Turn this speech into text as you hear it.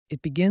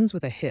It begins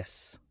with a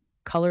hiss,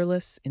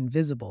 colorless,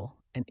 invisible,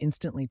 and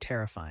instantly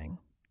terrifying.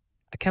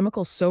 A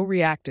chemical so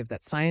reactive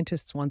that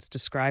scientists once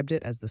described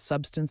it as the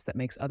substance that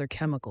makes other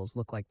chemicals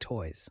look like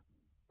toys.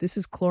 This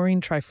is chlorine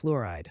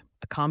trifluoride,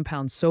 a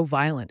compound so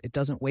violent it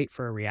doesn't wait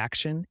for a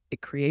reaction, it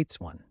creates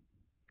one.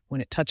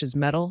 When it touches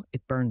metal,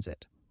 it burns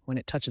it. When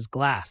it touches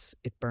glass,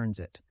 it burns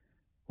it.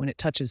 When it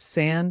touches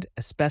sand,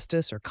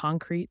 asbestos, or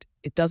concrete,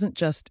 it doesn't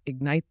just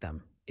ignite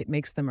them, it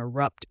makes them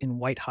erupt in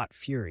white-hot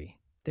fury.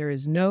 There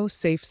is no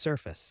safe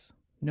surface,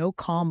 no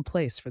calm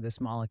place for this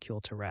molecule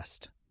to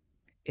rest.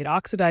 It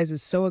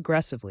oxidizes so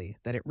aggressively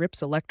that it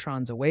rips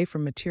electrons away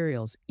from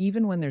materials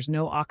even when there's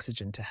no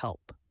oxygen to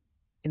help.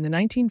 In the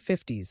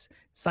 1950s,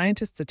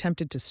 scientists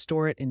attempted to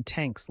store it in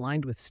tanks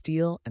lined with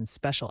steel and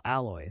special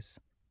alloys.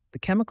 The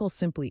chemical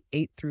simply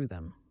ate through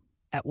them.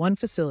 At one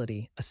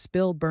facility, a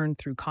spill burned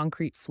through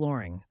concrete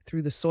flooring,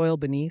 through the soil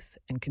beneath,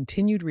 and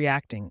continued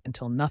reacting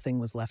until nothing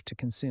was left to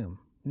consume.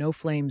 No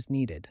flames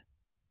needed.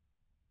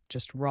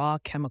 Just raw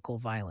chemical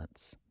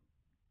violence.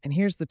 And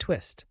here's the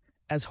twist.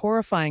 As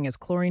horrifying as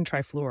chlorine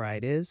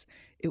trifluoride is,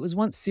 it was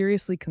once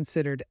seriously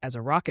considered as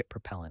a rocket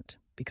propellant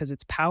because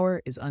its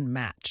power is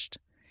unmatched.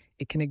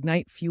 It can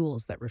ignite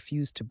fuels that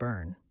refuse to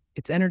burn.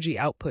 Its energy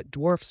output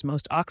dwarfs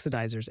most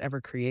oxidizers ever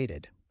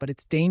created, but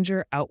its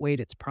danger outweighed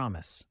its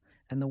promise,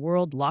 and the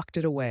world locked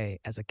it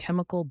away as a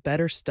chemical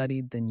better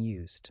studied than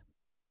used.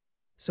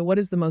 So what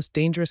is the most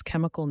dangerous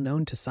chemical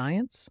known to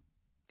science?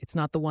 It's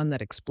not the one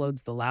that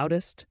explodes the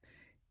loudest.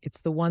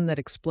 It's the one that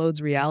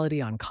explodes reality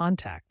on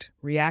contact,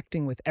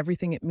 reacting with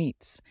everything it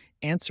meets,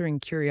 answering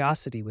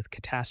curiosity with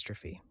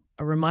catastrophe.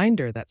 A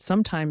reminder that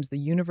sometimes the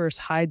universe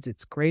hides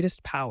its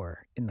greatest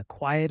power in the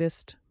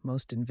quietest,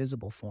 most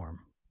invisible form.